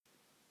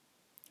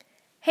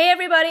Hey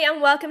everybody,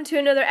 and welcome to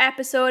another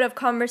episode of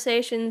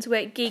Conversations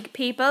with Geek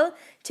People.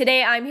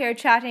 Today I'm here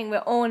chatting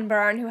with Owen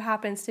Byrne, who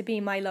happens to be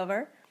my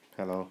lover.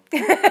 Hello.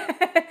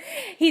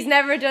 He's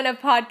never done a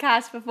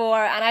podcast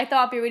before, and I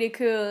thought it'd be really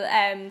cool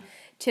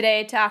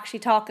today to actually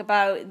talk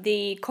about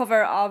the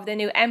cover of the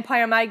new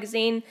Empire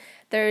magazine.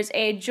 There's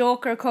a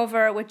Joker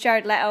cover with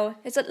Jared Leto.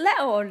 Is it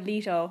Leto or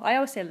Leto? I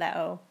always say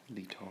Leto.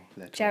 Leto.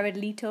 Jared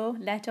Leto?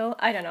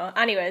 I don't know.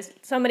 Anyways,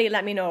 somebody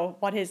let me know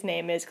what his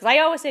name is, because I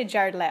always say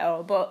Jared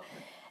Leto, but...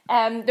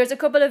 there's a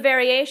couple of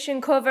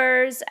variation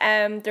covers.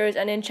 There's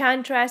an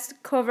Enchantress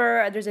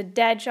cover. There's a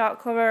Deadshot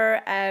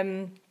cover.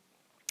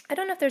 I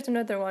don't know if there's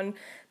another one.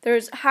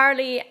 There's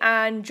Harley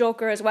and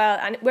Joker as well.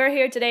 And we're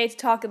here today to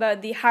talk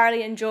about the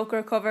Harley and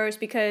Joker covers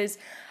because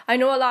I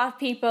know a lot of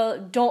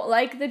people don't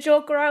like the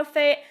Joker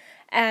outfit.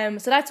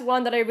 So that's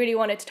one that I really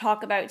wanted to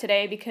talk about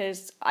today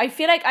because I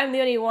feel like I'm the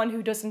only one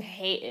who doesn't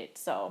hate it.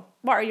 So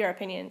what are your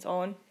opinions,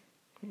 Owen?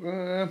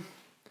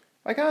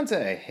 I can't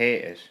say I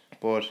hate it,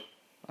 but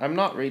I'm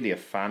not really a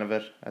fan of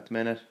it at the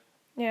minute.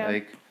 Yeah.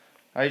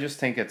 I just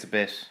think it's a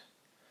bit...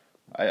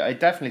 I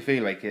definitely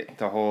feel like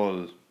the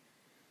whole...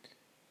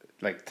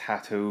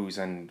 tattoos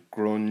and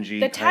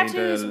grungy The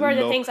tattoos were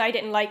the things I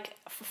didn't like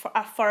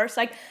at first.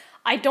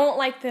 I don't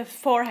like the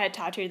forehead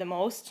tattoo the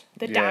most,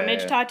 the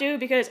damage tattoo,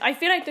 because I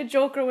feel like the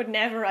Joker would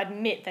never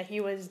admit that he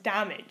was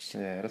damaged.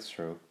 Yeah, that's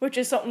true. Which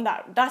is something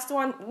that's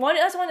one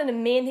of the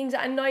main things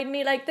that annoyed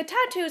me. Like the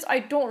tattoos, I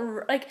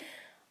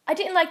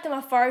didn't like them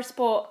at first,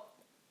 but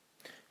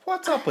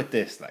what's up with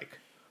this?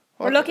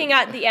 We're looking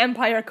at the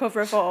Empire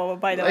cover photo,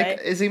 by the way.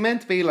 Is he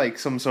meant to be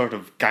some sort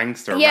of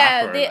gangster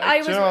rapper?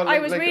 I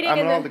was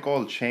reading all the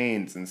gold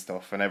chains and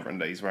stuff and everything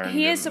that he's wearing.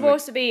 He is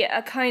supposed to be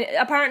a kind.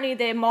 Apparently,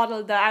 they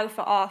modeled the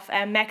outfit off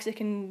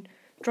Mexican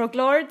drug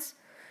lords,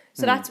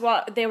 so that's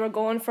what they were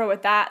going for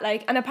with that.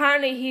 And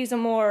apparently he's a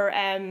more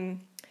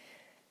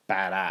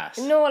badass.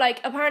 No,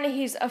 apparently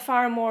he's a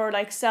far more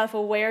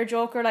self-aware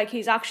Joker.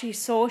 He's actually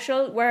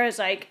social,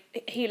 whereas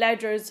Heath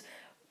Ledger's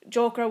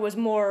Joker was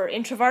more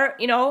introvert,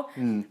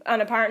 and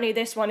apparently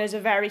this one is a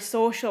very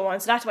social one,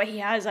 so that's why he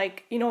has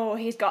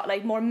he's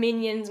got more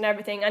minions and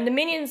everything, and the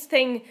minions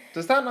thing.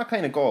 Does that not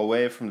kind of go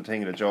away from the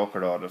thing of the Joker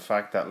though? The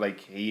fact that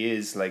he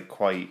is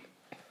quite,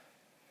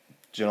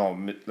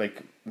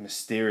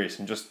 mysterious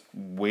and just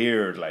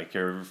weird.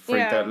 You're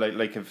freaked out.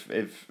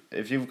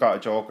 If you've got a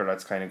Joker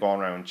that's kind of going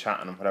around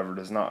chatting and whatever,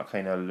 does not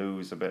kind of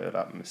lose a bit of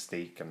that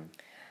mystique and.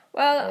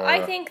 Well,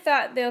 I think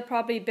that they'll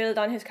probably build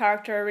on his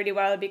character really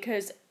well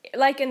because,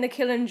 in The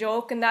Killing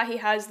Joke, and that he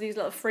has these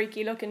little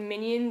freaky looking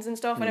minions and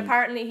stuff, and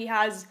apparently he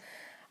has,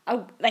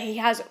 he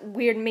has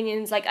weird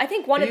minions. I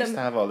think one of them. He used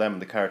to have all them in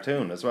the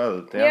cartoon as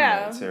well. The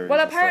animated series.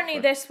 Well, apparently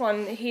this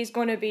one he's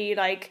going to be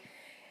I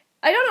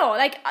don't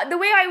know. The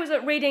way I was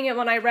reading it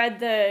when I read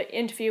the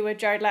interview with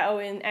Jared Leto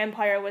in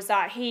Empire was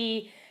that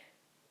he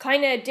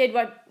kind of did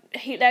what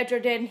Heath Ledger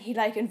did, and he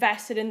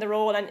invested in the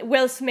role, and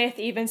Will Smith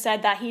even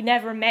said that he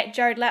never met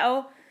Jared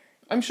Leto.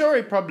 I'm sure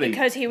he probably...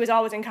 because he was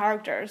always in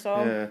character, so...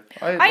 Yeah,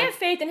 I have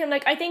faith in him.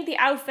 I think the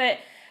outfit...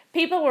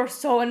 People were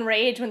so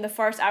enraged when the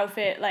first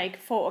outfit,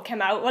 photo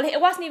came out. Well, it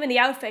wasn't even the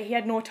outfit. He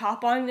had no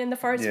top on in the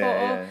first photo.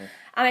 Yeah.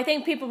 And I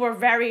think people were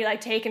very,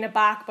 taken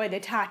aback by the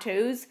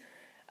tattoos.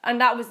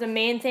 And that was the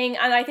main thing.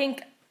 And I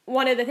think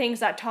one of the things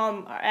that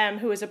Tom,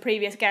 who was a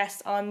previous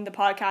guest on the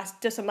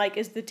podcast, doesn't like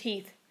is the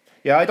teeth.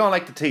 Yeah, I don't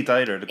like the teeth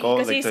either.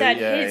 Because he said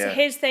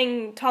his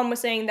thing, Tom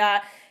was saying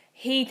that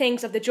he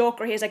thinks of the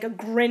Joker, he has a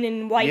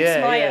grinning white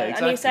smile. Yeah,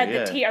 exactly, and he said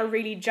the teeth are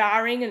really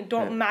jarring and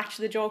don't match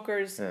the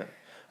Joker's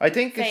I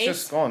think face. It's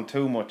just gone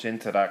too much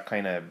into that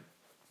kind of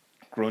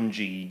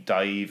grungy,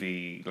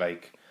 divey,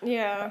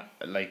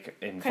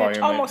 environment. Kind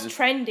of almost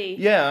trendy.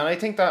 Yeah,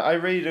 and I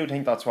really do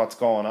think that's what's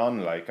going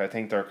on. I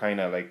think they're kind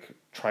of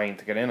trying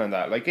to get in on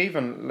that.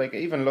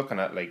 Even looking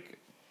at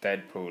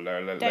Deadpool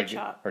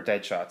or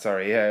Deadshot,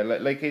 sorry,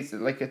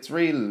 it's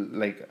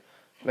real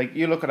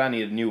you look at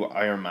any of the new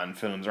Iron Man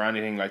films or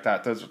anything like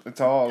that. It's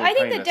all. I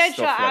think the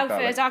Deadshot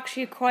outfit is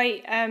actually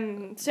quite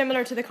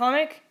similar to the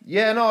comic.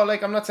 Yeah, no,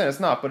 I'm not saying it's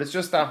not, but it's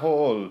just that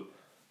whole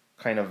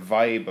kind of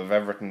vibe of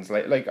everything's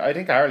I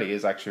think Harley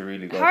is actually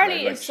really good.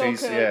 Harley is so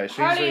cool. Yeah,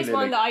 Harley really is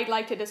one that I'd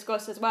like to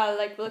discuss as well.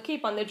 We'll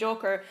keep on the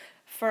Joker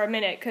for a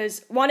minute,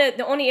 because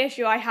the only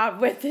issue I have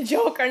with the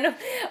Joker...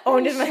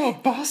 so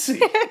bossy.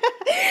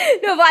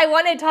 No, but I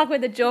want to talk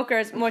with the Joker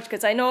as much,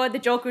 because I know the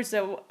Joker's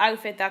the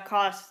outfit that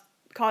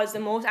caused the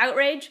most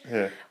outrage.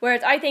 Yeah.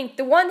 Whereas I think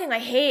the one thing I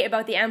hate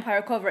about the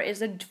Empire cover is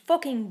the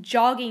fucking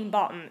jogging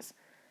bottoms.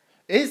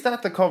 Is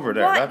that the cover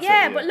there? What?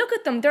 But look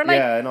at them. They're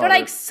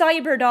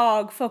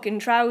Cyberdog fucking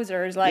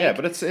trousers. Yeah,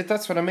 but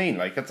that's what I mean.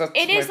 That's my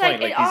point. He's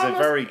a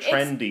very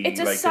trendy. It's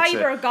a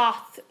cyber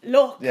goth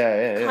look.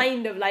 Yeah.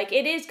 Kind of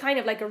it is kind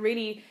of a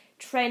really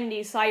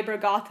trendy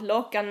cyber goth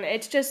look, and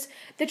it's just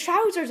the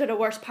trousers are the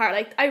worst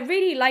part. I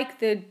really like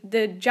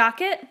the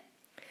jacket.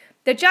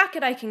 The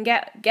jacket I can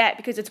get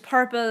because it's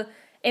purple.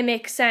 It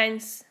makes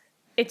sense.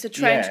 It's a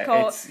trench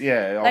coat.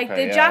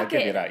 Okay, the jacket. I'll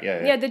give you that,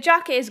 yeah. The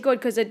jacket is good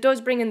because it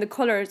does bring in the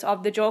colours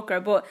of the Joker,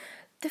 but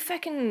the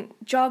fucking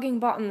jogging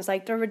bottoms,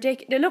 like they're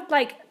ridiculous. They look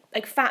like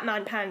fat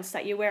man pants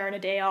that you wear on a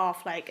day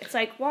off. Like, it's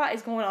like, what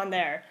is going on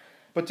there?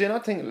 But do you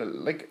not think,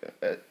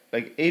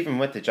 like even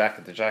with the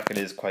jacket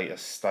is quite a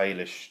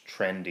stylish,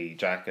 trendy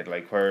jacket.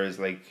 Like, whereas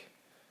like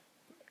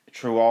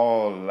through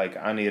all like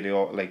any of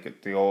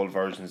the old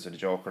versions of the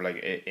Joker, like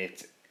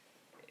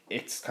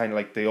it's kind of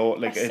like the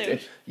old like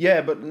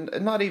yeah, but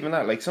not even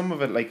that. Like some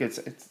of it, like it's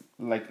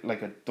like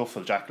a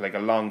duffel jacket, like a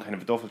long kind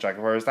of a duffel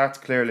jacket. Whereas that's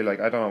clearly like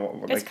I don't know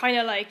what. It's kind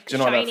of like do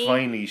you know shiny. That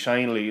finely,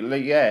 shiny?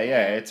 Like yeah,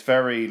 it's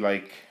very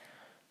like.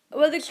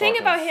 Well, the thing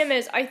about him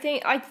is, I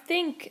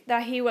think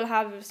that he will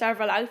have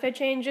several outfit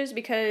changes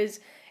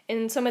because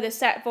in some of the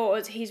set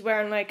photos he's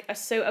wearing like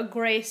a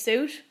grey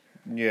suit.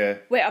 Yeah.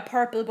 With a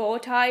purple bow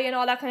tie and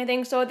all that kind of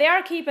thing. So they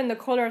are keeping the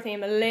colour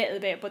theme a little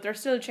bit, but they're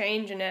still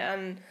changing it.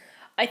 And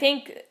I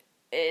think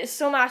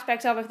some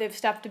aspects of it they've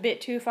stepped a bit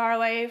too far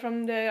away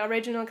from the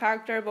original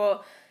character.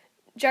 But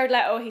Jared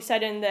Leto, he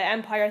said in the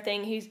Empire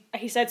thing,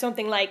 he said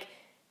something like,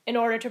 in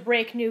order to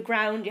break new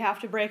ground, you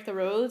have to break the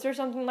rules or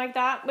something like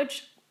that,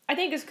 which I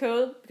think is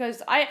cool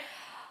because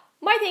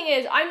my thing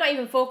is I'm not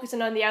even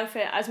focusing on the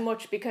outfit as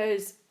much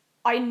because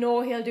I know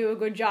he'll do a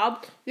good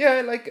job.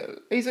 Yeah, like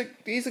he's a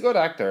good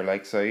actor,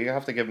 like so you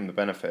have to give him the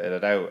benefit of the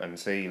doubt and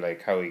see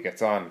like how he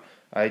gets on.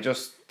 I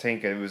just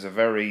think it was a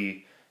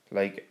very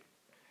like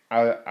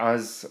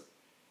as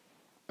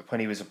when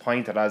he was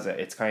appointed as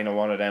it's kind of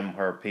one of them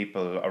where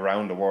people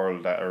around the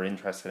world that are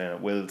interested in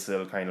it will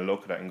still kind of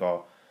look at it and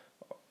go,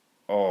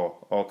 oh,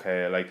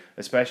 okay, like,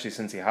 especially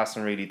since he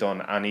hasn't really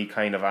done any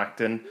kind of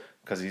acting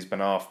because he's been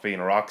off being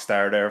a rock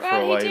star there for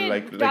a while. He did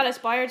like Dallas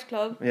Buyers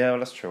Club. Yeah, well,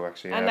 that's true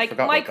actually. And yeah, like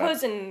my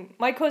cousin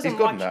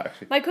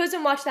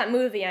watched that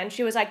movie and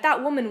she was like,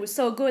 that woman was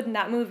so good in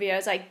that movie. I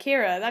was like,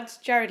 Kira, that's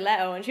Jared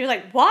Leto, and she was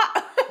like,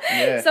 what?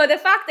 Yeah. So the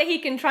fact that he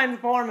can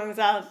transform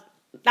himself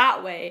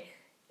that way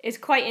is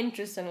quite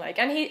interesting. Like,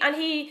 and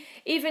he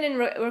even in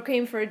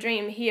Requiem for a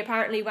Dream, he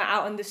apparently went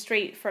out on the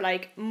street for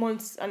like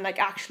months and like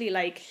actually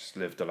like just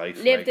lived a life.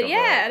 He lived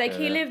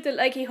it,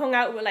 like he hung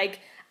out with like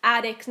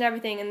addicts and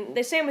everything. And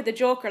the same with the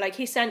Joker, like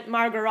he sent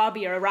Margot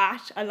Robbie a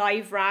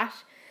live rat,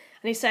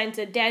 and he sent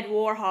a dead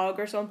warhog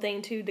or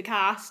something to the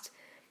cast.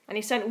 And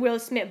he sent Will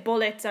Smith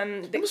bullets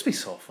and... It must be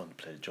so fun to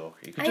play the Joker.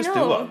 You could just do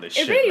all this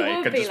shit. It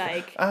really would be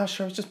like...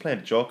 sure, I was just playing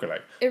the Joker.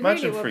 Like,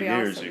 imagine really for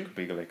years awesome. You could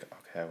be like,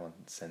 okay, I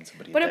want to send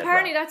somebody. But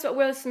apparently that's what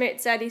Will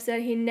Smith said. He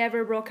said he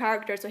never broke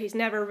character, so he's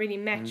never really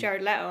met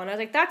Jared Leto. And I was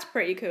like, that's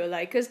pretty cool.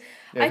 Like, because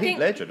I think Heath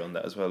Ledger done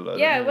that as well.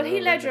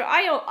 Heath Ledger.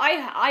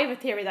 I have a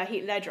theory that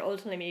Heath Ledger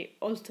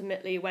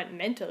ultimately went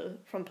mental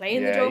from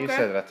playing the Joker. Yeah, you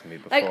said that to me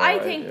before. Like, I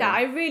think that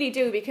I really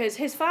do, because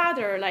his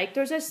father, like,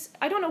 there's this,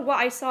 I don't know what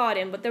I saw it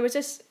in, but there was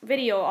this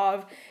video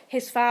of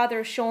his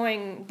father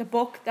showing the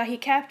book that he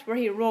kept where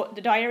he wrote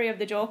the Diary of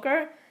the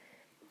Joker.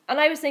 And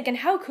I was thinking,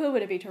 how cool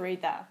would it be to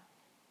read that?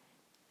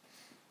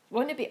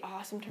 Wouldn't it be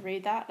awesome to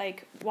read that?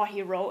 Like, what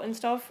he wrote and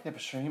stuff? Yeah,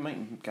 but sure, you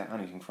mightn't get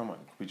anything from it.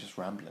 It could be just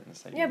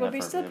ramblings. Yeah, but it'd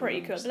be still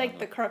pretty cool. Like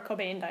the Kurt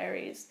Cobain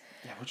diaries.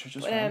 Yeah, which are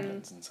just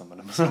ramblings in some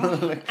of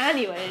them.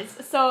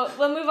 Anyways, so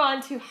we'll move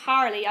on to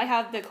Harley. I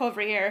have the cover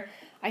here.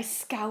 I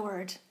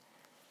scoured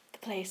the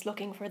place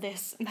looking for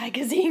this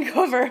magazine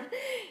cover.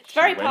 It's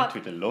very went to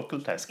the local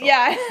Tesco.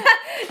 Yeah.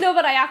 No,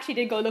 but I actually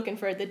did go looking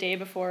for it the day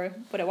before,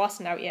 but it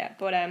wasn't out yet.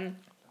 But I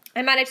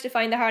managed to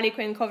find the Harley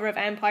Quinn cover of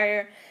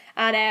Empire.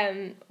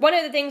 And one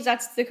of the things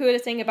that's the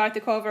coolest thing about the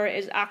cover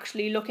is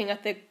actually looking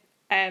at the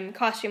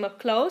costume up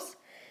close.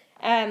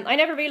 I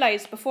never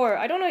realised before,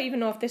 I don't even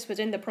know if this was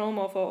in the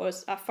promo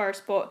photos at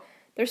first, but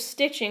there's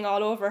stitching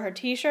all over her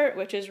t-shirt,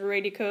 which is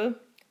really cool.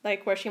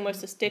 Like where she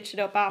must have stitched it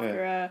up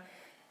after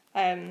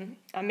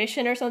a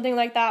mission or something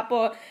like that.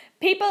 But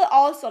people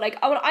also, like,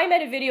 I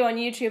made a video on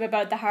YouTube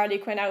about the Harley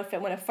Quinn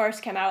outfit when it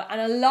first came out, and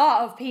a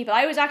lot of people,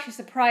 I was actually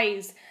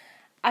surprised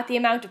at the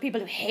amount of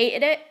people who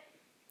hated it.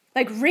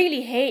 Like,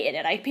 really hated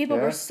it. Like, people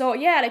were so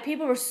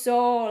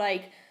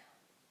like,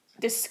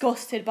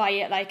 disgusted by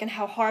it, like, and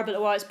how horrible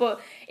it was.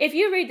 But if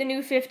you read the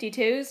New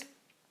 52s,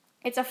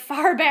 it's a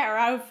far better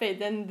outfit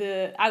than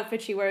the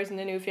outfit she wears in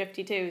the New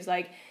 52s.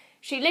 Like,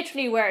 she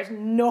literally wears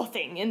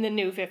nothing in the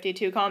New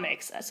 52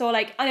 comics. So,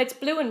 like, and it's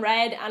blue and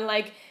red, and,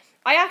 like,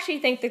 I actually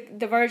think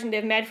the version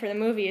they've made for the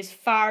movie is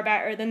far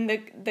better than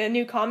the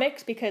new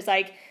comics, because,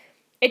 like,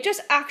 it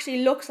just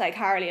actually looks like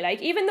Harley.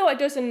 Like, even though it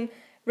doesn't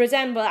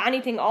resemble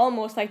anything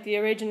almost like the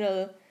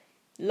original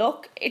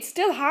look, it's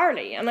still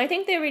Harley, and I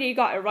think they really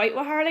got it right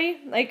with Harley.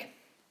 Like,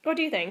 what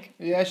do you think?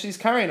 Yeah, she's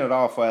carrying it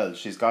off well.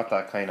 She's got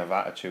that kind of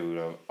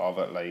attitude of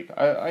it. Like,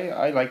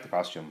 I like the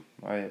costume.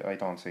 I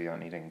don't see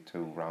anything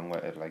too wrong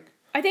with it. Like,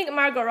 I think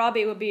Margot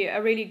Robbie would be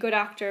a really good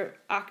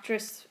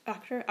actress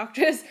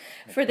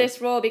for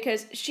this role,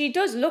 because she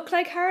does look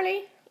like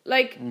Harley.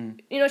 Like,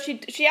 you know,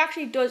 she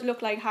actually does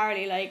look like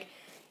Harley. Like,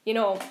 you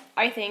know,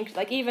 I think,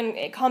 like, even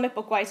comic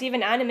book wise,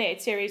 even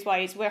animated series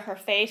wise, with her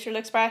facial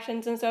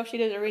expressions and stuff, she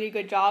does a really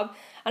good job.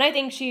 And I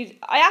think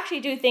I actually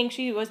do think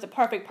she was the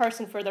perfect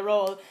person for the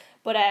role.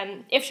 But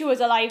if she was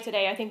alive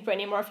today, I think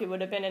Brittany Murphy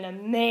would have been an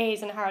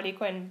amazing Harley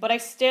Quinn. But I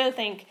still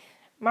think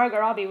Margot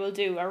Robbie will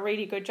do a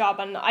really good job.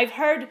 And I've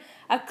heard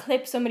a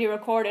clip somebody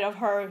recorded of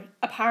her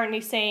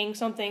apparently saying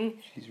something.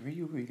 She's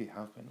really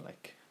have been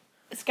like...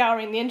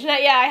 Scouring the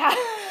internet, yeah, I have.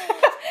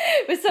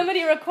 But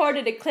somebody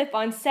recorded a clip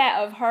on set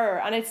of her,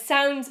 and it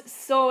sounds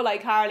so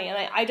like Harley,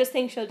 and I just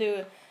think she'll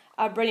do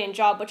a brilliant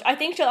job, which I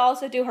think she'll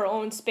also do her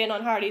own spin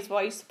on Harley's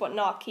voice, but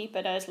not keep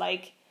it as,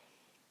 like,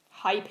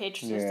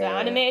 high-pitched as the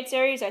animated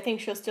series. I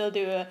think she'll still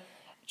do a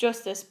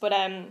justice, but...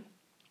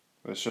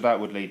 So that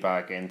would lead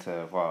back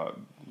into what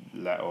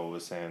Leto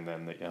was saying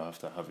then, that you have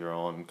to have your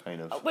own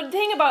kind of... But the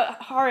thing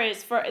about her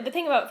is, for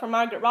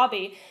Margaret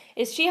Robbie,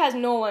 is she has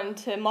no one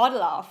to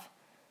model off.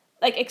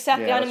 Like,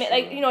 except the anime,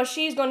 like, you know,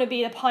 she's going to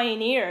be the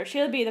pioneer.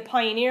 She'll be the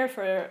pioneer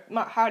for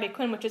Harley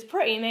Quinn, which is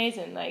pretty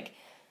amazing. Like.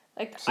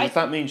 So does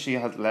that mean she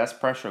has less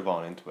pressure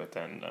going into it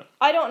then?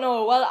 I don't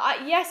know. Well,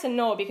 yes and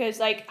no, because,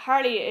 like,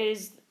 Harley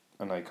is...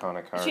 an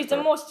iconic character. She's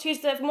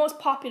the most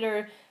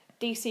popular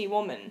DC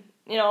woman,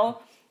 you know?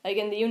 Like,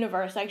 in the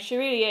universe, like, she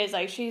really is,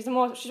 like, she's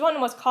one of the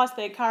most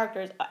cosplayed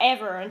characters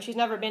ever, and she's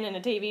never been in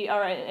a TV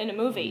or in a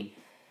movie.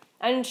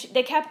 And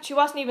she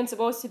wasn't even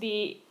supposed to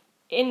be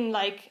in,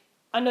 like,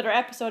 another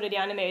episode of the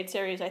animated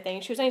series, I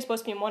think. She was only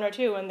supposed to be in 1 or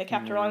 2, and they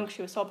kept her on because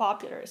she was so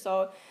popular,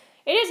 so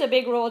it is a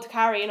big role to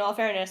carry, in all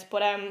fairness,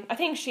 but I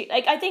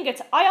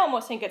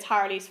almost think it's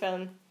Harley's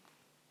film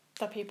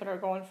that people are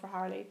going for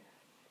Harley.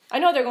 I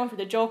know they're going for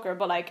the Joker,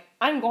 but, like,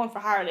 I'm going for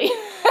Harley.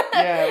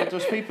 Yeah, but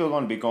there's people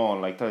going to be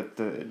going, like,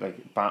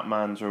 like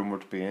Batman's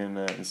rumoured to be in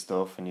it and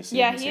stuff, and you see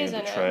him in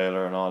the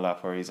trailer and all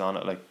that where he's on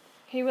it, like...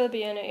 He will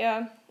be in it,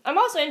 yeah. I'm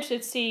also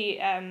interested to see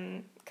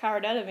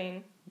Cara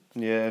Delevingne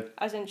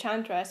as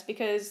Enchantress,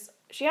 because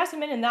she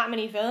hasn't been in that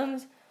many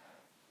films,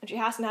 and she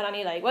hasn't had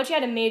any, like... Well, she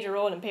had a major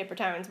role in Paper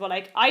Towns, but,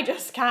 like, I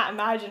just can't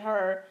imagine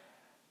her...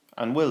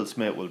 And Will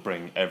Smith will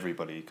bring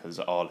everybody, because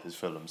all his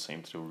films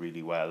seem to do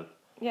really well.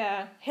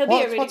 Yeah, he'll be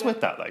a really what's good...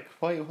 with that? Like,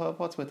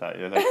 what's with that?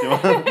 You're like,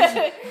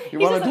 you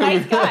want to do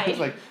nice guy. It's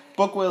like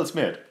book Will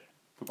Smith,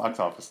 the box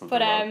office.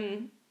 But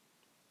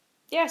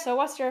yeah. So,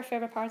 what's your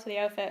favorite parts of the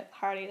outfit?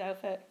 Harley's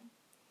outfit.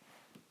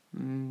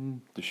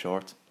 The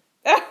shorts.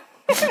 They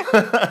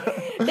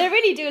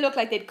really do look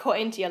like they'd cut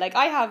into you. Like,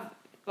 I have,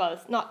 well,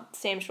 it's not the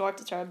same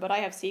shorts as her, but I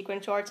have sequin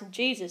shorts, and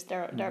Jesus,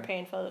 they're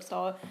painful.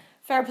 So.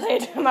 Fair play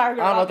to Margot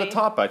Robbie. Oh, no, the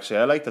top, actually.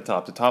 I like the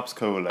top. The top's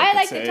cool. Like, I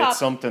like the top. It's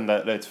something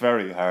it's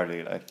very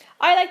Harley, like.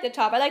 I like the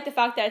top. I like the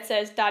fact that it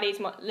says Daddy's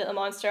Little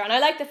Monster. And I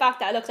like the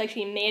fact that it looks like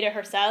she made it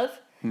herself.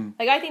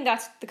 Like, I think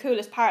that's the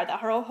coolest part.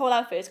 That her whole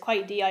outfit is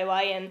quite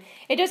DIY. And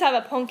it does have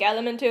a punk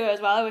element to it as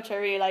well, which I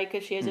really like,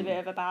 because she is a bit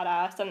of a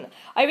badass. And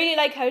I really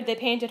like how they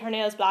painted her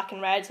nails black and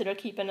red, so they're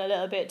keeping a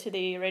little bit to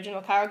the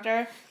original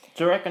character.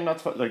 Do you reckon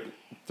that's what, like,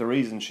 the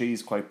reason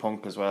she's quite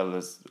punk as well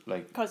is,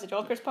 like... Because the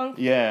Joker's punk?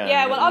 Yeah.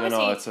 Yeah, well, obviously...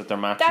 You know, it's that they're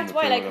matching. That's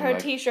why, like, her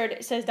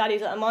t-shirt says Daddy's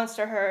Little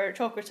Monster, her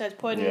choker says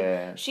Puddin'.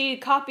 Yeah. She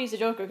copies the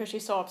Joker because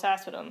she's so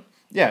obsessed with him.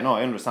 Yeah, no,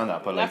 I understand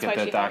that, but, like,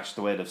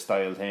 the way they've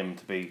styled him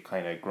to be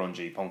kind of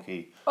grungy,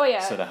 punky... Oh, yeah.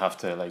 So they have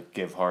to, like,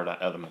 give her that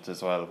element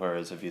as well,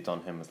 whereas if you'd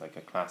done him as, like,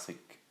 a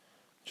classic...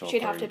 Joker,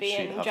 she'd have to be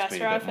in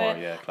Jester outfit.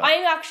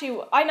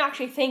 More, I'm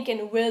actually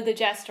thinking, will the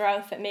Jester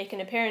outfit make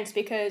an appearance?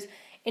 Because...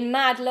 in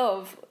Mad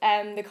Love,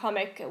 the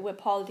comic with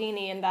Paul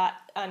Dini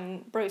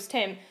and Bruce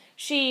Timm,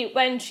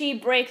 when she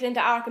breaks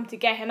into Arkham to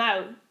get him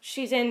out,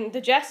 she's in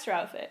the Jester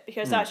outfit,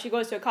 because she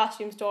goes to a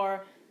costume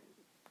store,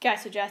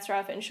 gets a Jester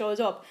outfit and shows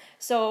up.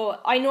 So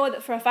I know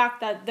that for a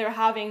fact that they're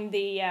having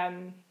the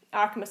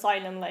Arkham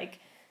Asylum, like,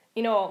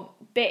 you know,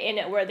 bit in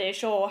it where they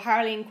show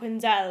Harleen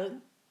Quinzel,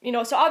 you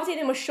know, so obviously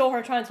they must show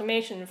her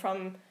transformation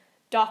from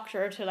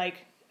Doctor to,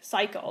 like,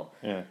 Psycho.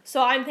 Yeah.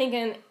 So I'm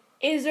thinking...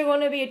 is there going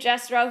to be a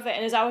Jester outfit,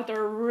 and is that what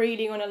they're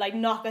really going to, like,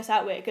 knock us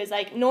out with? Because,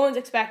 like, no one's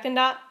expecting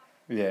that.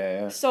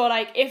 Yeah. So,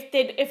 like, if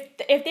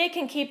they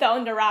can keep that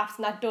under wraps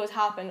and that does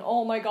happen,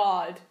 oh my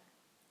god,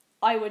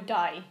 I would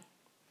die.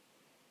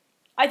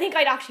 I think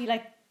I'd actually,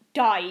 like,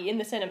 die in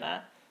the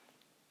cinema.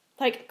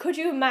 Like, could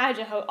you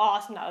imagine how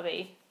awesome that would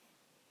be?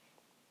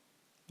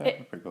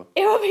 Yeah, pretty cool.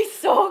 It would be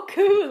so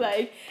cool,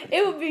 like,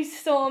 it would be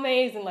so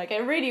amazing, like,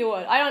 it really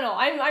would. I don't know,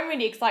 I'm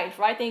really excited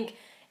for it.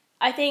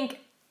 I think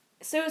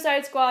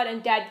Suicide Squad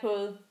and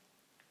Deadpool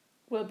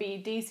will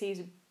be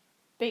DC's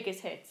biggest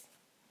hits.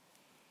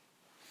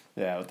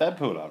 Yeah, well,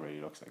 Deadpool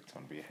already looks like it's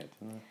going to be a hit,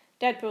 doesn't it?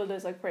 Deadpool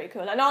does look pretty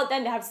cool. And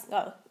then they have,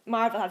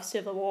 Marvel have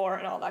Civil War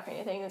and all that kind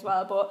of thing as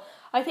well. But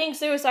I think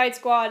Suicide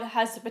Squad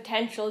has the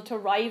potential to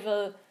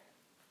rival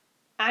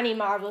any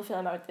Marvel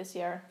film out this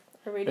year.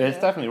 It's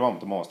definitely one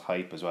with the most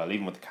hype as well,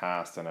 even with the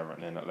cast and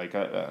everything in it. Like,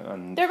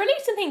 and they're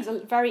releasing things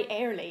very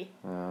early.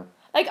 Yeah.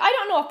 Like, I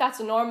don't know if that's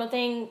a normal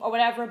thing or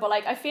whatever, but,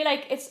 like, I feel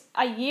like it's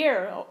a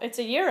year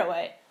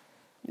away.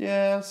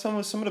 Yeah, some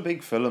of the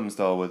big films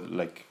though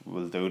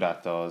will do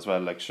that though as well.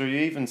 Like, sure, you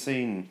even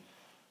seen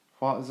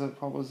what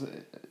was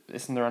it?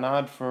 Isn't there an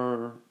ad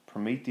for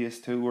Prometheus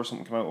 2 or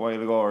something came out a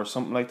while ago or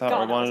something like that?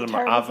 God, or one of them,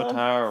 or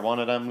Avatar, or one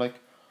of them, like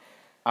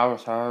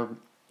Avatar.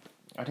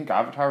 I think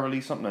Avatar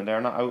released something and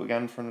they're not out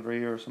again for another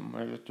year or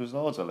something. There's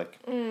loads of, like...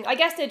 I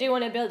guess they do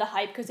want to build a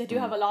hype because they do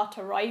have a lot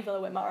to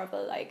rival with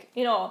Marvel. Like,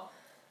 you know,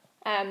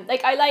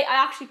 I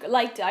actually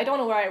liked it. I don't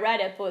know where I read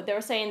it, but they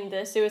were saying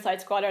the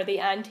Suicide Squad are the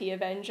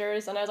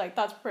anti-Avengers, and I was like,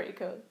 that's pretty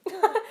cool.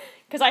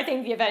 Because I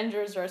think the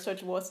Avengers are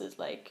such wusses,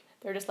 like,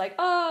 they're just like,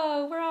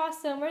 oh, we're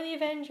awesome, we're the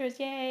Avengers,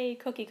 yay,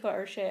 cookie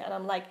cutter shit, and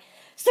I'm like,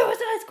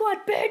 Suicide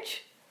Squad, bitch!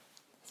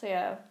 So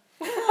yeah.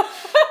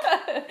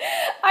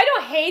 I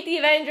don't hate the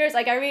Avengers,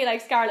 like, I really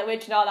like Scarlet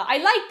Witch and all that. I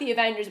like the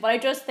Avengers, but I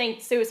just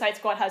think Suicide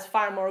Squad has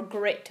far more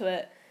grit to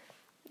it.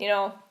 You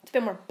know, it's a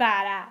bit more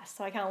badass,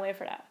 so I can't wait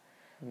for that.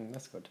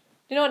 That's good.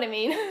 You know what I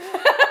mean?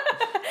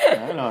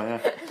 I know,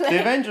 yeah. The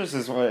Avengers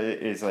is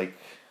like,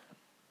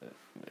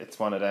 it's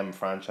one of them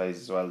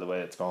franchises as well, the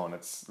way it's going.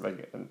 It's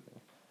like...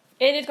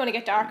 It is going to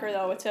get darker,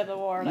 though, with Civil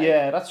War. Like.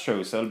 Yeah, that's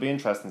true. So it'll be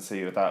interesting to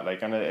see with that.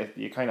 Like, and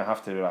you kind of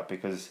have to do that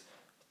because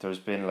there's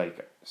been,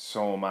 like,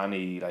 so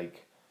many,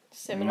 like...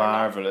 Similar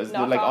Marvel,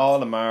 like all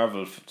the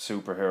Marvel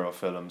superhero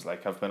films,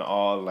 like have been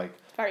all like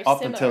very up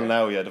similar. Until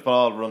now, yeah, they've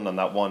all run on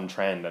that one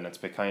trend, and it's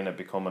kind of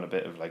becoming a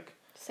bit of like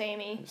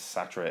samey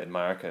saturated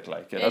market.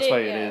 Like that's why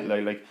it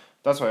is like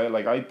that's why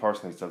like I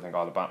personally still think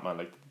all the Batman,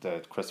 like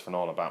the Christopher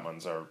Nolan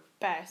Batmans are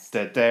best.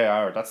 They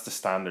are. That's the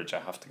standard you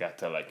have to get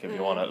to. Like if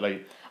you want to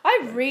like.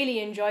 I really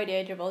enjoyed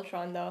Age of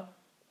Ultron though.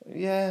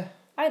 Yeah.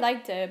 I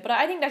liked it, but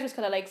I think that's just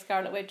because I like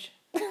Scarlet Witch.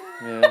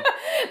 Yeah.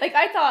 Like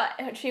I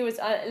thought she was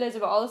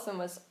Elizabeth Olsen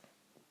was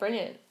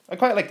brilliant. I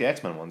quite like the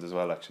X-Men ones as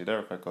well, actually.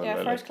 They're quite good.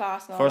 Yeah, First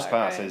Class. And all First that,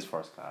 Class right? is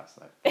First Class.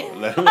 Like.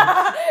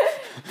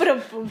 But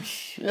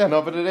yeah,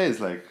 no, but it is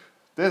like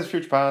Days of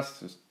Future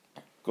Past is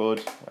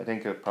good. I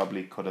think it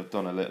probably could have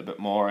done a little bit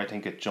more. I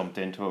think it jumped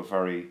into a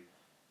very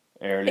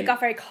early. It got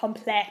very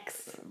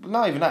complex.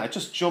 Not even that. It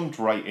just jumped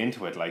right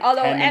into it. Like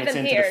Although 10 minutes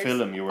Evan into Peters, the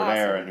film, you were awesome.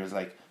 there, and it was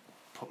like,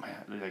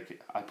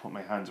 I put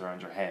my hands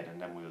around your head, and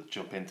then we'll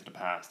jump into the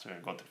past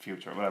and go to the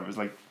future or whatever. It was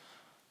like.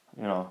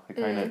 You know, it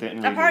kind of didn't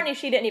really... Apparently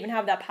she didn't even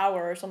have that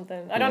power or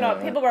something. I don't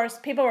know.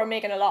 People were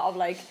making a lot of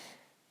like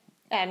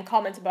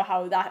comments about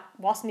how that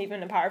wasn't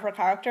even a part of her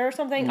character or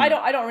something. I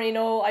don't really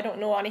know. I don't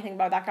know anything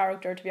about that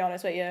character, to be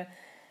honest with you.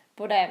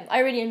 But I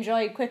really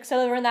enjoyed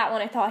Quicksilver in that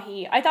one. I thought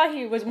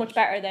he was much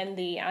better than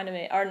the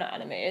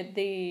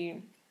the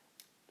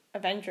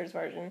Avengers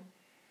version.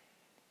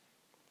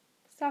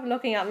 Stop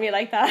looking at me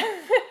like that.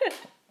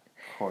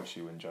 Of course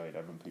you enjoyed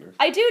Evan Peters.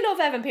 I do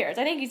love Evan Peters.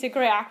 I think he's a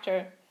great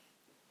actor.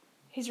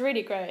 He's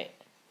really great.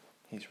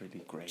 He's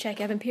really great.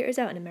 Check Evan Peters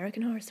out in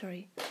American Horror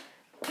Story.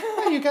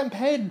 Oh, you're getting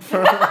paid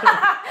for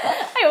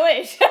I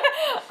wish.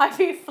 I'd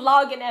be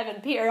flogging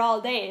Evan Peter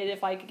all day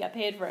if I could get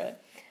paid for it.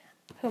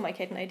 Who am I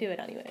kidding? I do it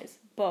anyways.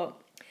 But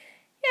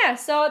yeah,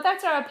 so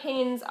that's our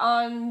opinions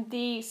on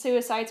the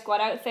Suicide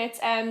Squad outfits.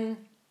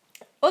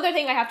 Other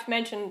thing I have to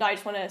mention that I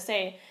just want to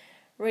say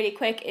really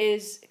quick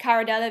is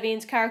Cara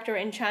Delevingne's character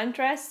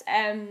Enchantress.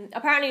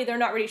 Apparently they're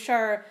not really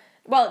sure.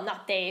 Well,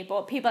 not they,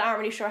 but people aren't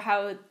really sure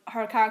how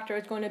her character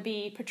is going to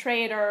be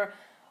portrayed or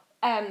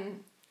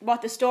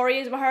what the story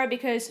is about her,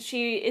 because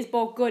she is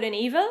both good and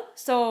evil.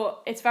 So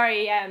it's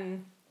very,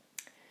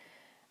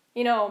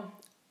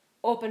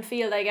 open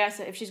field, I guess,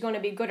 if she's going to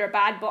be good or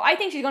bad. But I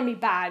think she's going to be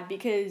bad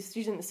because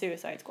she's in the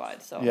Suicide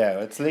Squad. So yeah,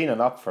 it's leaning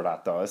up for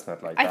that though, isn't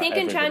it? Like I think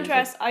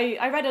Enchantress,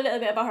 I read a little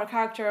bit about her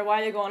character a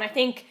while ago, and I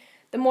think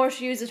the more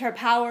she uses her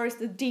powers,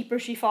 the deeper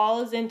she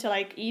falls into,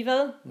 like,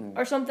 evil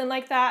or something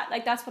like that.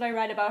 Like, that's what I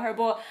read about her.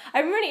 But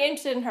I'm really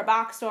interested in her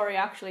backstory,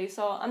 actually.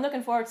 So I'm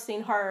looking forward to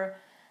seeing her.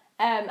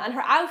 And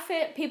her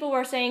outfit, people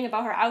were saying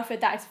about her outfit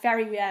that it's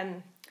very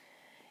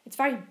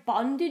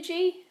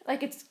bondagey.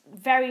 Like, it's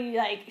very,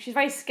 like, she's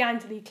very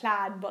scantily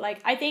clad. But, like,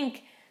 I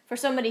think for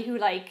somebody who,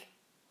 like,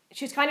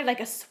 she's kind of like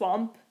a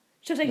swamp.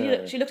 She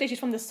looks like she's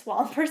from the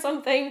swamp or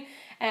something.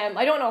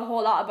 I don't know a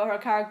whole lot about her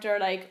character.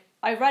 Like,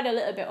 I read a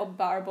little bit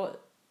about her,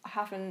 but I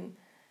haven't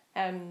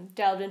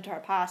delved into her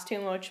past too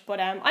much. But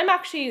I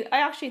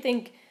actually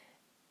think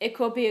it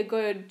could be a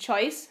good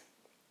choice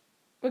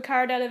with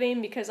Cara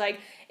Delevingne, because like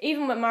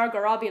even with Margot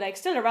Robbie, like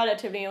still a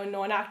relatively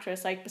unknown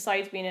actress, like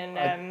besides being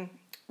in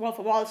Wolf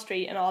of Wall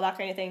Street and all that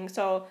kind of thing.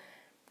 So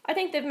I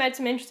think they've made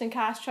some interesting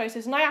cast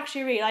choices, and I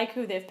actually really like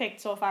who they've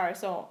picked so far.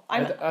 So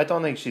I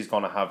don't think she's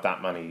gonna have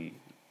that many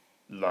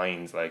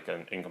lines like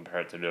in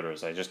compared to the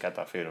others. I just get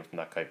that feeling from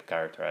that type of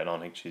character. I don't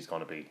think she's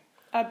gonna be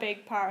a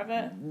big part of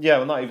it. Yeah,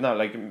 well, not even that.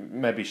 Like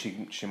maybe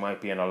she might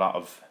be in a lot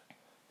of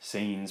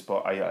scenes,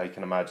 but I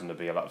can imagine there'll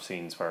be a lot of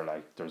scenes where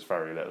like there's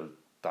very little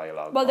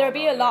dialogue. Well, there'll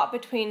be a lot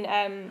between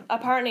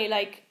apparently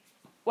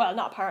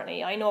not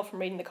apparently, I know from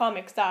reading the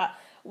comics that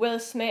Will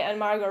Smith and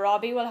Margot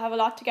Robbie will have a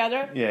lot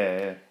together.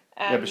 Yeah.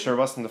 But sure,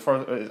 wasn't the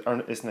first?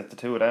 Isn't it the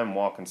two of them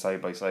walking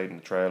side by side in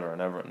the trailer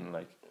and everything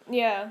like?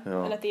 Yeah,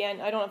 and at the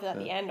end, I don't know if it's at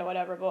the end or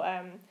whatever,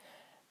 but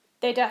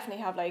they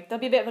definitely have there'll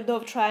be a bit of a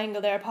love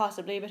triangle there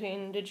possibly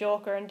between the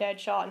Joker and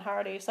Deadshot and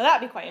Harley, so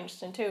that'd be quite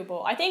interesting too.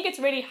 But I think it's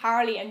really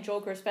Harley and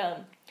Joker's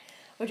film,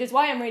 which is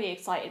why I'm really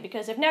excited,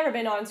 because they've never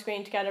been on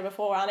screen together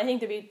before, and I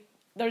think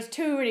there's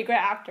two really great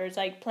actors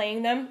like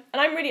playing them,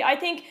 and I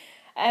think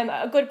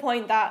a good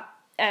point that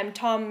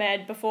Tom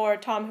made before,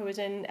 Tom who was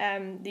in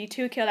the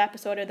 2 Kill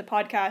episode of the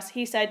podcast,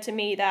 he said to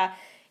me that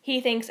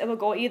he thinks it will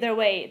go either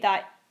way,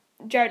 that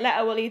Jared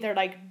Leto will either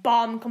like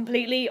bomb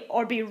completely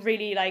or be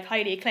really like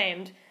highly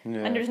acclaimed,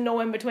 and there's no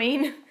in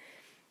between.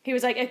 He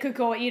was like, it could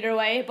go either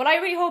way, but I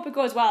really hope it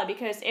goes well,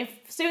 because if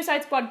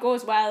Suicide Squad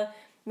goes well,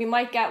 we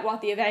might get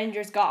what the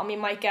Avengers got, and we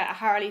might get a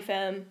Harley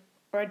film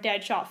or a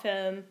Deadshot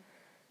film.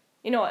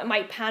 You know, it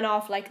might pan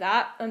off like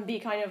that and be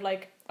kind of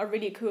like a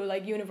really cool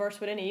like universe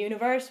within a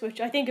universe,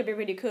 which I think would be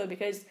really cool,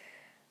 because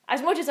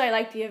as much as I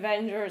like the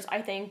Avengers,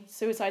 I think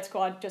Suicide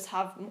Squad just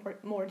have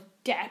more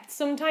depth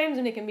sometimes,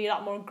 and it can be a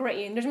lot more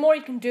gritty, and there's more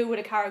you can do with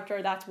a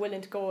character that's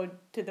willing to go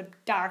to the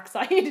dark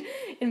side,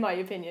 in my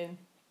opinion.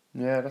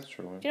 Yeah, that's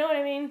true. Do you know what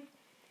I mean?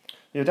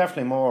 Yeah,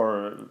 definitely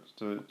more.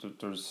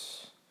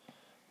 There's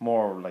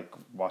more like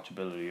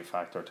watchability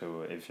factor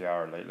to it if you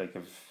are like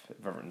if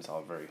everything's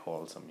all very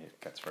wholesome, it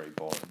gets very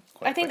boring.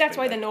 I think that's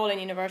why the Nolan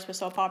universe was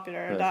so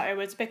popular. That it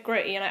was a bit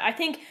gritty, and I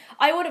think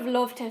I would have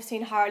loved to have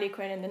seen Harley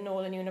Quinn in the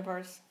Nolan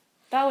universe.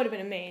 That would have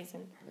been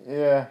amazing.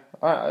 Yeah,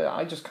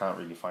 I just can't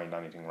really find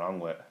anything wrong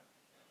with it.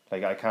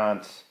 Like, I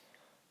can't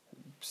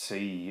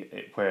see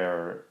it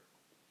where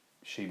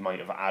she might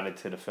have added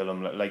to the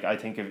film. Like, I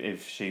think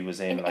if she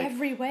was in like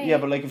every way. Yeah,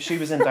 but like if she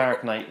was in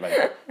Dark Knight,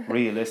 like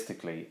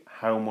realistically,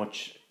 how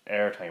much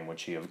airtime would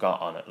she have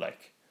got on it?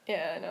 Like,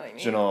 yeah, I know what you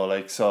mean. Do you know,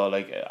 like, so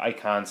like I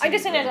can't see. I'm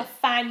just saying as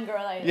a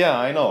fangirl. Yeah,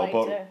 I know,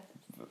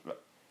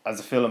 but as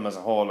a film as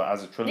a whole,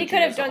 as a trilogy, they could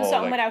have done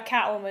something like, without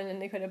Catwoman,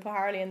 and they could have put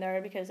Harley in there,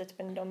 because it's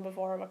been done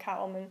before with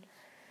Catwoman.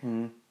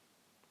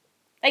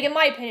 Like, in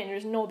my opinion,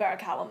 there's no better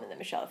Catwoman than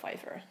Michelle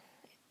Pfeiffer.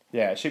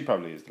 Yeah, she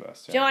probably is the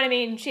best. Yeah. Do you know what I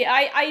mean?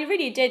 I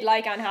really did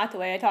like Anne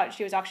Hathaway. I thought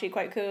she was actually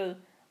quite cool.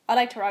 I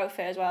liked her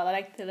outfit as well. I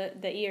liked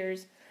the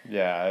ears.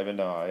 Yeah, I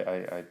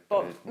know.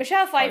 But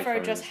Michelle Pfeiffer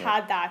just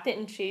had that,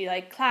 didn't she?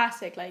 Like,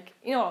 classic, like,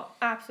 you know,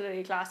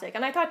 absolutely classic.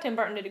 And I thought Tim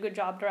Burton did a good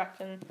job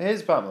directing.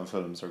 His Batman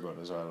films are good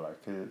as well. Like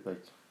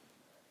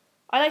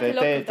I like the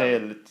look of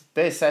them.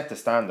 They set the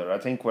standard. I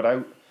think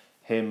without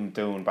him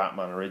doing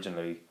Batman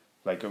originally,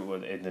 like it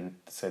would in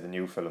the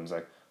new films,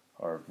 like,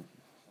 or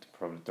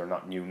probably they're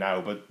not new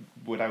now, but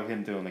without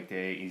him doing like the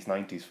 80s,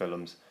 90s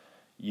films,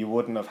 you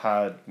wouldn't have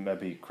had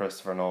maybe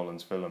Christopher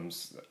Nolan's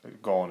films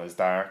going as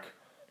dark.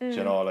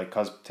 You know, like,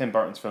 because Tim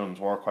Burton's films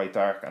were quite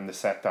dark, and they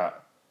set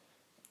that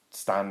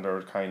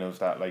standard kind of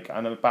that, like,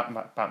 and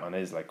Batman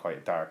is like quite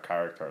a dark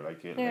character,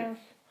 like, like,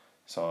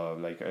 so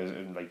like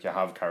you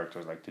have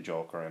characters like the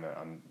Joker in it,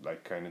 and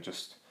like kind of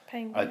just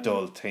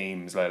adult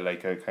themes,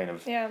 like a kind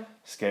of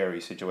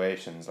scary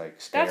situations, like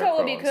that's what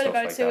would be cool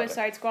about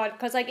Suicide Squad,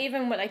 because like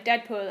even with like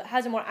Deadpool, it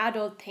has a more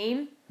adult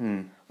theme,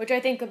 which I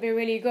think would be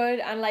really good.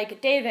 And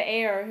like David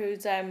Ayer,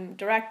 who's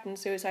directing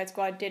Suicide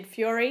Squad, did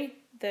Fury.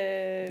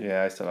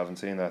 I still haven't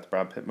seen that, the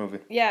Brad Pitt movie.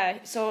 Yeah,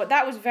 so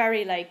that was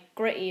very like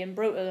gritty and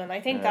brutal, and I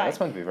think that's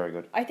going to be very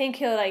good. I think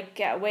he'll like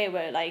get away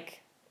with,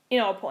 like, you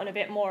know, putting a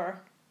bit more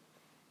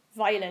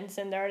violence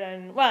in there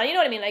than, well, you know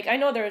what I mean. Like, I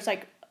know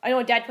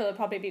Deadpool will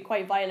probably be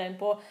quite violent,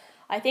 but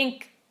I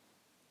think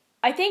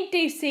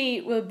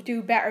DC will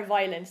do better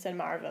violence than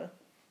Marvel.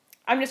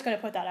 I'm just going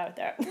to put that out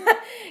there.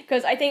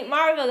 Because I think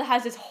Marvel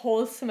has this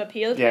wholesome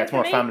appeal to it. Yeah, it's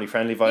more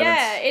family-friendly violence.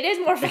 Yeah, it is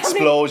more family.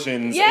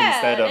 Explosions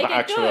instead of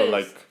actual,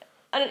 like,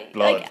 blood.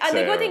 Like, and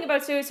the good thing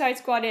about Suicide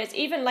Squad is,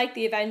 even like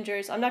the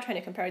Avengers, I'm not trying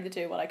to compare the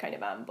two, well, I kind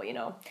of am, but you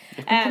know.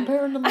 You've been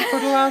comparing them for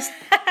the last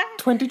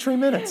 23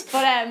 minutes.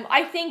 But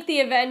I think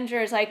the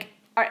Avengers, like,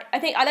 I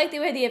like the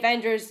way the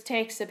Avengers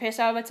takes the piss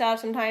out of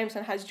itself sometimes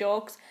and has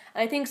jokes.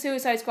 And I think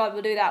Suicide Squad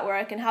will do that, where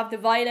it can have the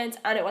violence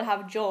and it will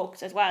have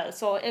jokes as well.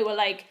 So it will,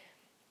 like,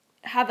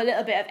 have a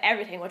little bit of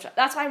everything, which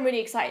that's why I'm really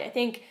excited. I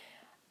think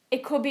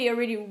it could be a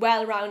really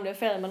well-rounded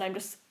film, and I'm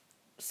just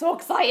so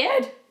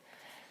excited.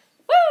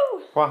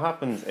 Woo! What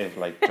happens if,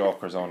 like,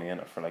 Joker's only in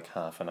it for like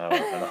half an hour?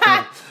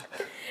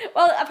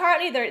 Well,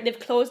 apparently they've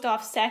closed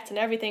off sets and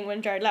everything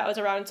when Jared Leto's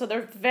around, so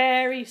they're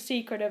very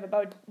secretive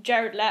about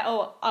Jared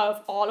Leto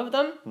of all of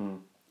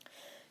them.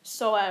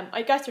 So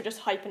I guess they're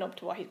just hyping up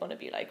to what he's going to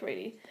be like,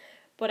 really.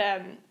 But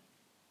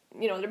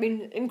you know, they're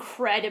being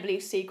incredibly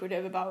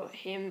secretive about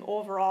him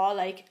overall.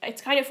 Like,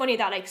 it's kind of funny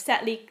that like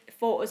set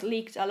photos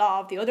leaked a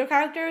lot of the other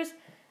characters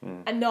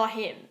and not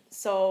him.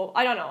 So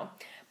I don't know.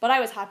 But I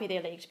was happy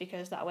they leaked,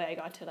 because that way I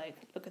got to like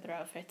look at their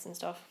outfits and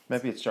stuff.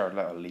 Maybe it's Jared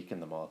Leto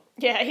leaking them all.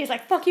 Yeah, he's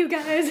like, fuck you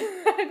guys.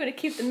 I'm going to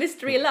keep the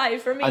mystery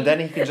alive for me. And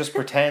then he can just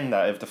pretend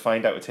that if they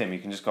find out it's him, he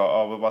can just go,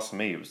 oh, well, it wasn't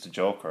me, it was the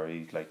Joker.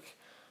 He, like,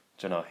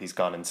 you know, he's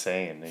gone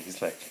insane.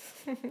 He's like...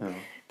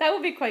 That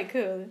would be quite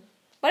cool.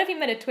 What if he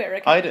made a Twitter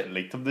account? I didn't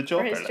leak them, the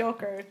Joker. For his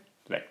Joker.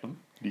 Leak them.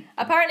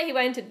 Apparently he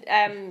went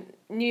to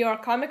New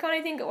York Comic Con,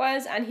 I think it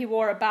was, and he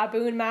wore a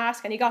baboon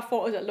mask, and he got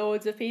photos of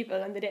loads of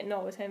people, and they didn't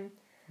know it was him.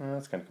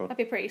 That's kind of cool. That'd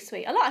be pretty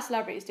sweet. A lot of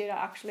celebrities do that,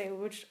 actually,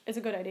 which is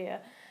a good idea.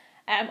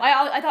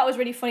 I thought it was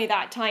really funny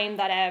that time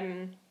that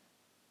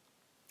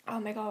oh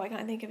my god, I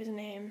can't think of his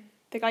name.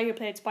 The guy who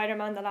played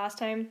Spider-Man the last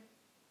time.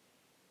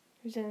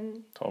 Who's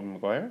in... Tobey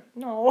Maguire?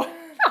 No,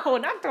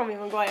 not Tobey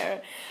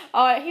Maguire.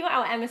 He went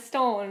out with Emma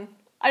Stone.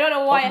 I don't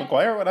know why. Tobey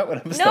Maguire went out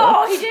with Emma Stone?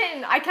 No, he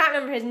didn't. I can't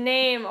remember his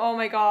name. Oh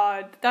my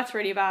god, that's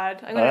really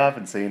bad. I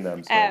haven't seen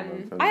them.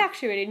 I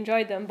actually really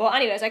enjoyed them, but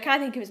anyways, I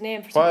can't think of his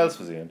name. What else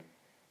was he in?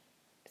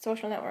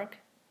 Social Network.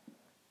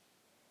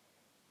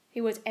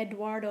 He was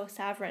Eduardo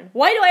Saverin.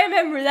 Why do I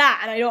remember that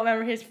and I don't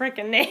remember his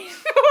freaking name?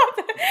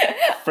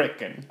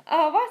 Frickin'.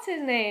 Oh, what's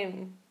his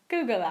name?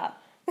 Google that.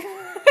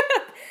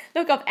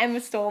 Look up Emma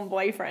Stone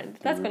boyfriend.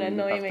 That's going to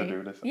annoy me.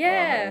 Do this?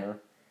 Yeah.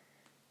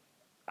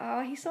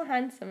 Oh, he's so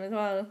handsome as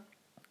well.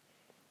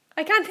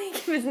 I can't think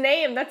of his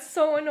name. That's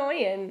so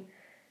annoying.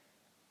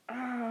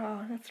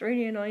 Oh, that's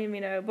really annoying me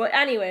now. But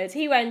anyways,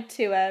 he went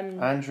to...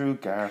 Andrew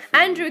Garfield.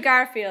 Andrew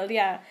Garfield,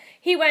 yeah.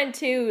 He went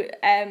to,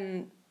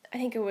 I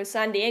think it was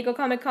San Diego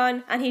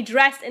Comic-Con, and he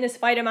dressed in a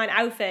Spider-Man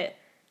outfit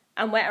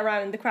and went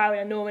around the crowd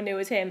and no one knew it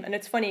was him. And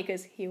it's funny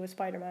because he was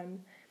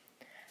Spider-Man.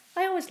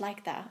 I always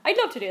like that. I'd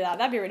love to do that.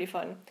 That'd be really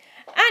fun.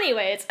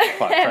 Anyways.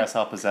 What, dress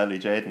up as Ellie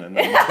Jaden and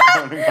then...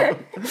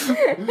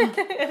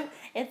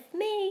 It's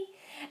me.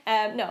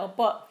 No,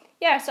 but...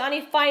 Yeah, so any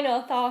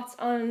final thoughts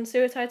on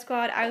Suicide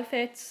Squad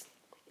outfits?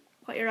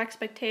 What your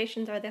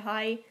expectations? Are they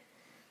high?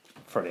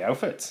 For the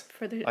outfits?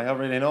 I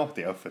already know what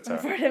the outfits are.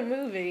 For the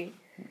movie?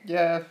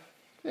 Yeah,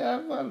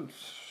 well,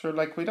 sure,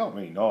 like, we don't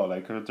really know.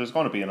 Like, there's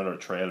going to be another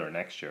trailer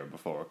next year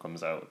before it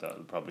comes out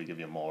that'll probably give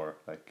you more,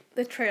 like...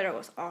 The trailer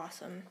was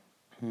awesome.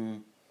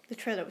 The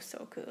trailer was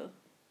so cool.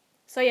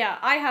 So yeah,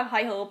 I have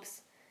high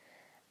hopes.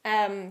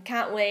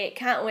 Can't wait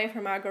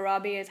for Margot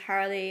Robbie as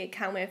Harley.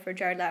 Can't wait for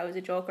Jared Leto as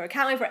a Joker.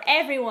 Can't wait for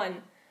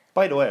everyone.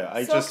 By the way,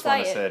 I so just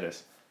excited. want to say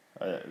this.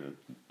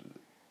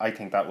 I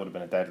think that would have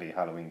been a deadly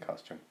Halloween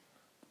costume.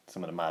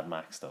 Some of the Mad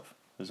Max stuff.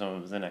 It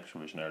was in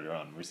Extravision earlier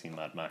on. We've seen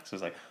Mad Max. It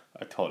was like,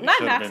 I totally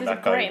should have been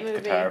that guy with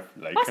the guitar.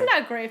 Like, wasn't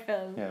that a great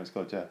film? Yeah, it was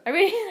good, yeah. I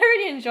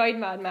really enjoyed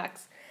Mad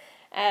Max.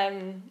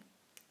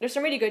 There's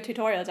some really good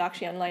tutorials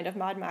actually online of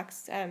Mad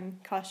Max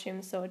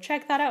costumes, so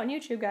check that out on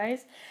YouTube,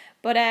 guys.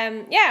 But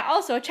yeah,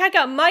 also check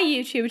out my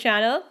YouTube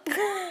channel.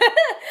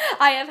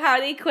 I have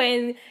Harley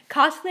Quinn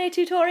cosplay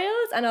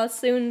tutorials, and I'll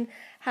soon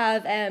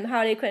have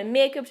Harley Quinn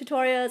makeup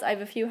tutorials. I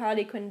have a few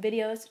Harley Quinn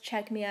videos.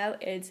 Check me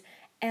out. It's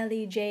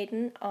Ellie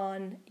Jaden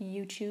on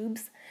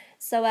YouTubes.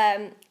 So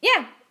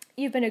yeah,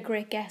 you've been a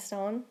great guest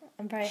on.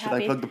 I'm very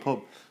happy. Should I plug the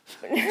pub?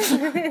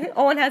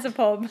 Owen has a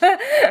pub.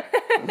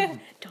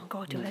 Don't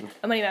go to it.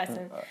 I'm only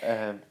messing.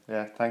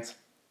 Yeah, thanks.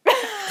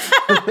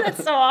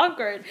 That's so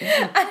awkward.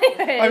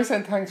 Anyway. I was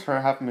saying thanks for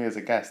having me as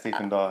a guest,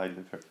 even though I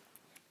live here.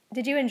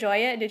 Did you enjoy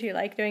it? Did you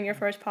like doing your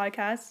first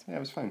podcast? Yeah, it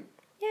was fun.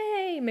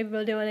 Yay! Maybe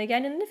we'll do it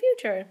again in the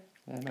future.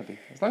 Yeah, maybe.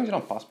 As long as you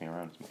don't boss me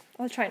around.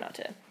 I'll try not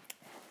to.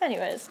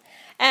 Anyways,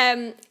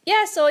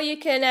 yeah, so you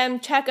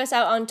can check us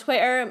out on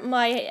Twitter.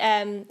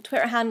 My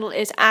Twitter handle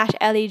is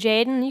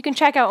 @EllieJaden. You can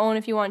check out Owen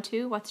if you want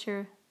to. What's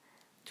your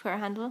Twitter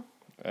handle?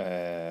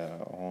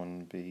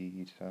 On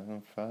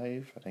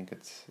B2005. I think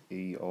it's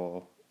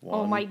EO1.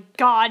 Oh my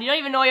god, you don't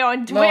even know your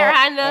own Twitter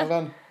handle. Hold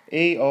on.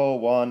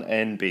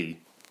 EO1NB.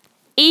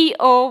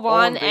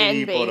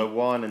 EO1NB. But a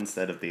 1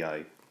 instead of the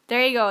I.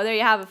 There you go. There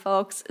you have it,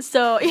 folks.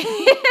 So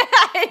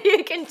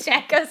you can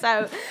check us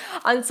out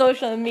on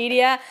social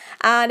media.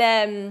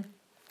 And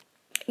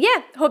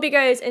yeah, hope you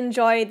guys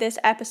enjoyed this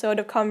episode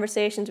of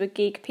Conversations with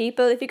Geek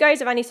People. If you guys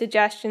have any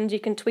suggestions,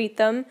 you can tweet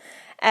them.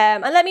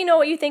 And let me know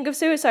what you think of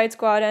Suicide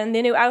Squad and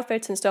the new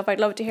outfits and stuff. I'd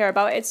love to hear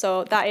about it.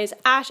 So that is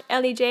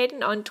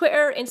 @EllieJaden on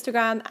Twitter,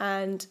 Instagram,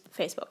 and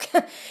Facebook.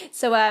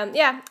 So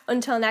yeah,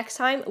 until next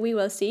time, we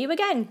will see you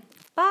again.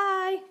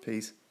 Bye.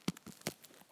 Peace.